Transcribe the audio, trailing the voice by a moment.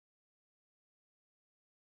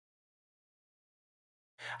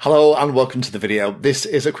Hello and welcome to the video. This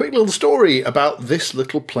is a quick little story about this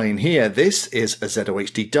little plane here. This is a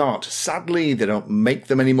ZOHD Dart. Sadly, they don't make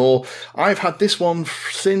them anymore. I've had this one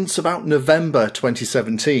since about November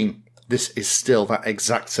 2017. This is still that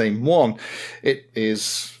exact same one. It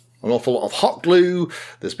is an awful lot of hot glue.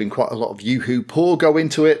 There's been quite a lot of Yoo-hoo pour go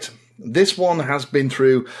into it. This one has been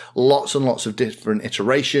through lots and lots of different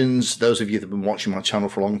iterations. Those of you that have been watching my channel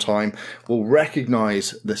for a long time will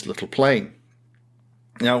recognize this little plane.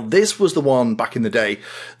 Now, this was the one back in the day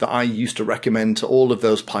that I used to recommend to all of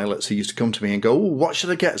those pilots who used to come to me and go, "Oh, what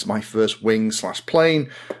should I get as my first wing/plane?"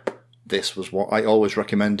 This was what I always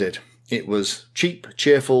recommended. It was cheap,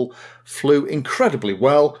 cheerful, flew incredibly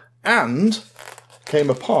well, and came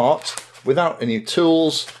apart without any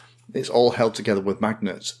tools. It's all held together with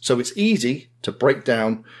magnets. So it's easy to break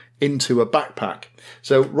down into a backpack.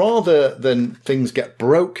 So rather than things get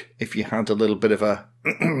broke if you had a little bit of a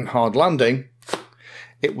hard landing,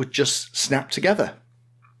 it would just snap together.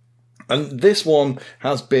 And this one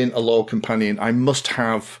has been a loyal companion. I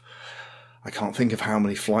can't think of how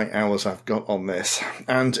many flight hours I've got on this.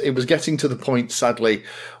 And it was getting to the point, sadly,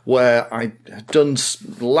 where I had done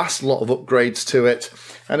the last lot of upgrades to it,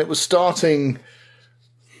 and it was starting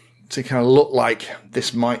to kind of look like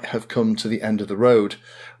this might have come to the end of the road.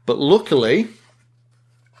 But luckily,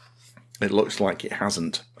 it looks like it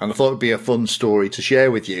hasn't. And I thought it'd be a fun story to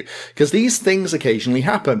share with you, because these things occasionally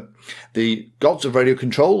happen. The gods of radio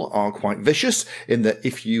control are quite vicious in that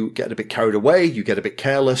if you get a bit carried away, you get a bit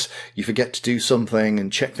careless, you forget to do something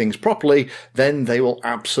and check things properly, then they will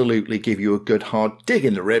absolutely give you a good hard dig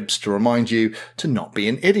in the ribs to remind you to not be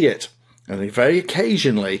an idiot. And very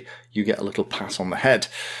occasionally you get a little pat on the head.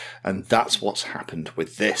 And that's what's happened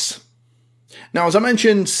with this. Now, as I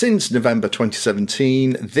mentioned, since November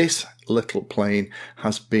 2017, this little plane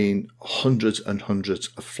has been hundreds and hundreds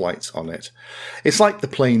of flights on it. It's like the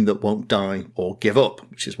plane that won't die or give up,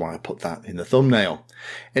 which is why I put that in the thumbnail.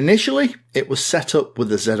 Initially, it was set up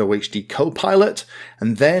with a ZOHD Copilot,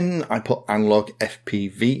 and then I put analog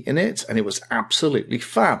FPV in it, and it was absolutely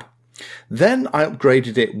fab. Then I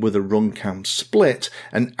upgraded it with a Runcam split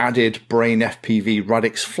and added Brain FPV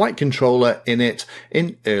Radix flight controller in it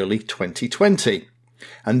in early 2020.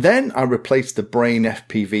 And then I replaced the Brain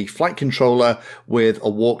FPV flight controller with a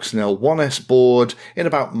Walksnail 1S board in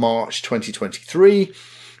about March 2023.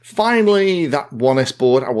 Finally, that 1S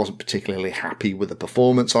board, I wasn't particularly happy with the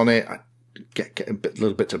performance on it. I get a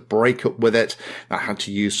little bit of breakup with it. I had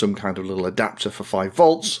to use some kind of little adapter for 5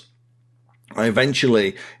 volts. I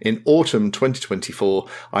eventually, in autumn 2024,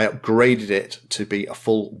 I upgraded it to be a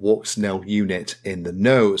full Walksnail unit in the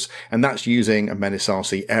nose, and that's using a Menace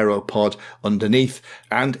RC Aeropod underneath,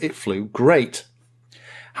 and it flew great.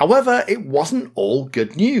 However, it wasn't all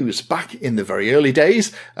good news. Back in the very early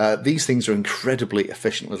days, these things are incredibly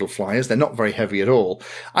efficient little flyers. They're not very heavy at all.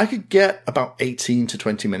 I could get about 18 to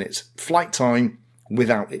 20 minutes flight time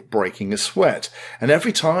without it breaking a sweat. And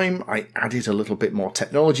every time I added a little bit more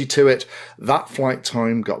technology to it, that flight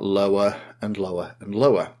time got lower and lower and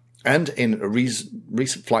lower. And in a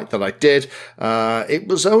recent flight that I did, it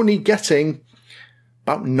was only getting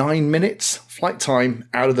about 9 minutes flight time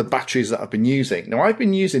out of the batteries that I've been using. Now, I've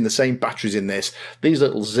been using the same batteries in this, these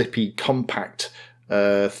little zippy compact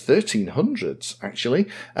 1300s actually,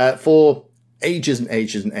 for ages and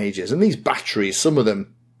ages and ages. And these batteries, some of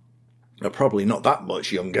them are probably not that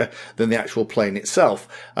much younger than the actual plane itself.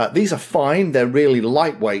 These are fine, they're really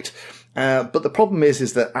lightweight, but the problem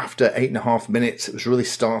is that after 8.5 minutes, it was really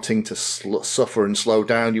starting to suffer and slow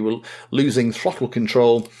down. You were losing throttle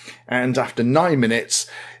control, and after 9 minutes,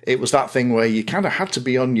 it was that thing where you kind of had to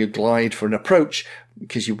be on your glide for an approach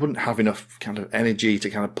because you wouldn't have enough kind of energy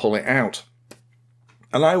to kind of pull it out.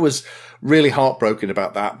 And I was really heartbroken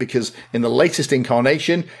about that, because in the latest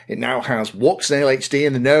incarnation, it now has Walksnail HD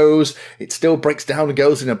in the nose. It still breaks down and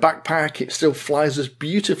goes in a backpack. It still flies as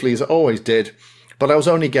beautifully as it always did. But I was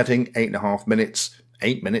only getting 8.5 minutes,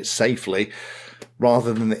 8 minutes safely,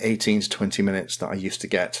 rather than the 18 to 20 minutes that I used to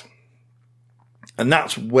get. And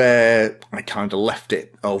that's where I kind of left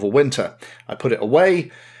it over winter. I put it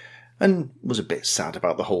away and was a bit sad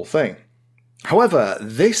about the whole thing. However,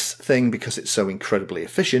 this thing, because it's so incredibly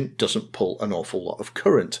efficient, doesn't pull an awful lot of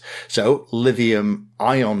current. So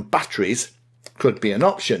lithium-ion batteries could be an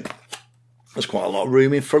option. There's quite a lot of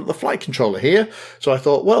room in front of the flight controller here. So I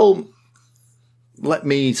thought, well, let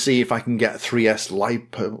me see if I can get a 3S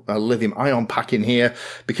lithium-ion pack in here,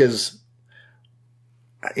 because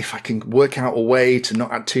if I can work out a way to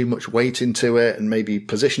not add too much weight into it and maybe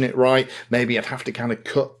position it right, maybe I'd have to kind of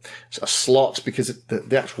cut a slot because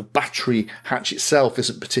the actual battery hatch itself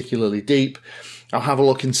isn't particularly deep. I'll have a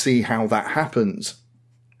look and see how that happens.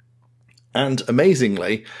 And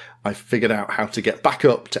amazingly, I figured out how to get back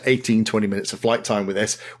up to 18-20 minutes of flight time with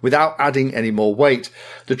this without adding any more weight.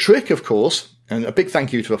 The trick, of course, and a big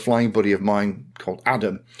thank you to a flying buddy of mine called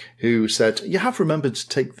Adam, who said, you have remembered to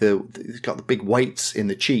take he's got the big weights in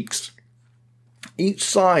the cheeks. Each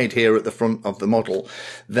side here at the front of the model,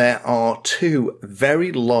 there are two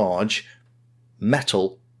very large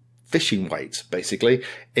metal fishing weights, basically,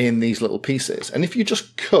 in these little pieces. And if you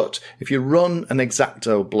just if you run an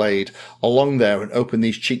X-Acto blade along there and open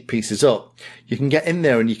these cheek pieces up, you can get in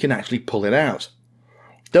there and you can actually pull it out.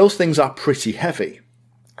 Those things are pretty heavy.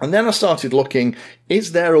 And then I started looking,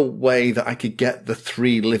 is there a way that I could get the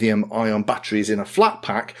 3 lithium-ion batteries in a flat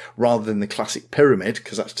pack rather than the classic pyramid,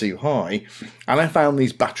 because that's too high? And I found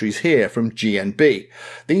these batteries here from GNB.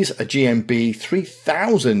 These are GNB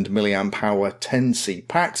 3000 milliamp hour 10C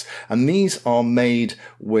packs, and these are made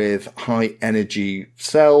with high energy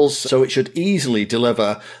cells, so it should easily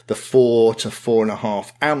deliver the 4 to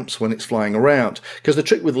 4.5 amps when it's flying around. Because the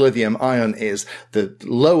trick with lithium-ion is the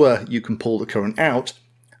lower you can pull the current out,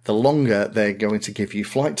 the longer they're going to give you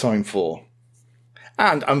flight time for.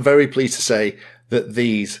 And I'm very pleased to say that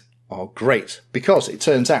these are great, because it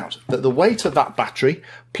turns out that the weight of that battery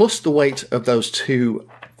plus the weight of those 2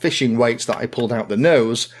 fishing weights that I pulled out the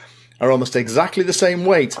nose are almost exactly the same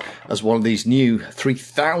weight as one of these new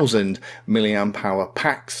 3000 milliamp hour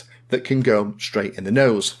packs that can go straight in the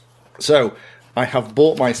nose. So I have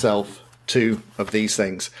bought myself 2 of these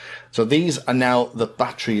things. So these are now the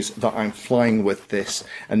batteries that I'm flying with this.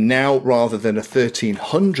 And now, rather than a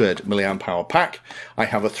 1300 milliamp hour pack, I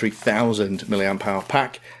have a 3000 milliamp hour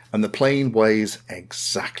pack, and the plane weighs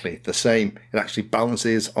exactly the same. It actually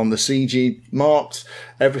balances on the CG marks.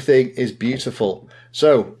 Everything is beautiful.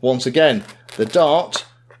 So once again, the Dart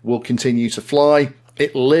will continue to fly.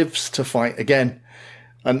 It lives to fight again.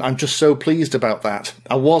 And I'm just so pleased about that.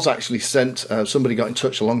 I was actually sent, somebody got in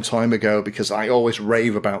touch a long time ago, because I always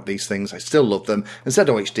rave about these things. I still love them. And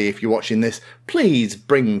ZOHD, if you're watching this, please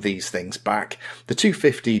bring these things back. The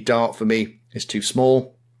 250 Dart for me is too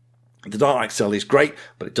small. The Dart XL is great,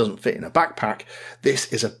 but it doesn't fit in a backpack.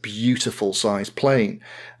 This is a beautiful sized plane.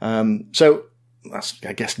 So that's,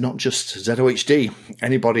 I guess, not just ZOHD.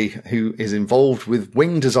 Anybody who is involved with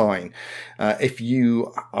wing design, if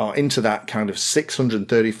you are into that kind of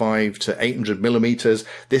 635 to 800 millimeters,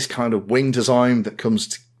 this kind of wing design that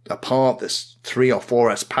comes apart, that's 3 or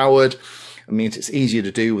 4S powered, it means it's easier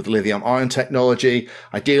to do with lithium-ion technology.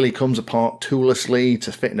 Ideally comes apart toollessly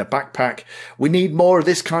to fit in a backpack. We need more of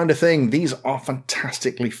this kind of thing. These are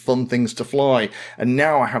fantastically fun things to fly. And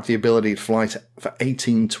now I have the ability to fly for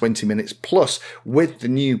 18-20 minutes plus with the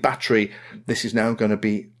new battery. This is now going to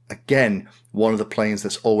be, again, one of the planes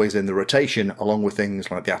that's always in the rotation, along with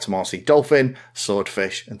things like the Atom RC Dolphin,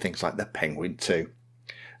 Swordfish, and things like the Penguin too.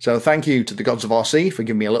 So thank you to the gods of RC for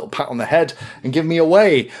giving me a little pat on the head and giving me a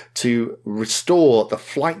way to restore the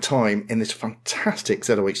flight time in this fantastic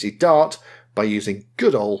ZOHD Dart by using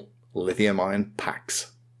good old lithium-ion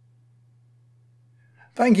packs.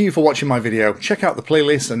 Thank you for watching my video. Check out the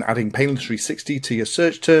playlist, and adding Pedantry 60 to your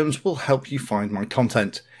search terms will help you find my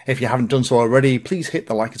content. If you haven't done so already, please hit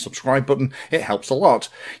the like and subscribe button. It helps a lot.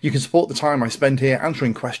 You can support the time I spend here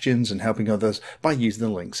answering questions and helping others by using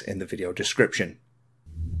the links in the video description.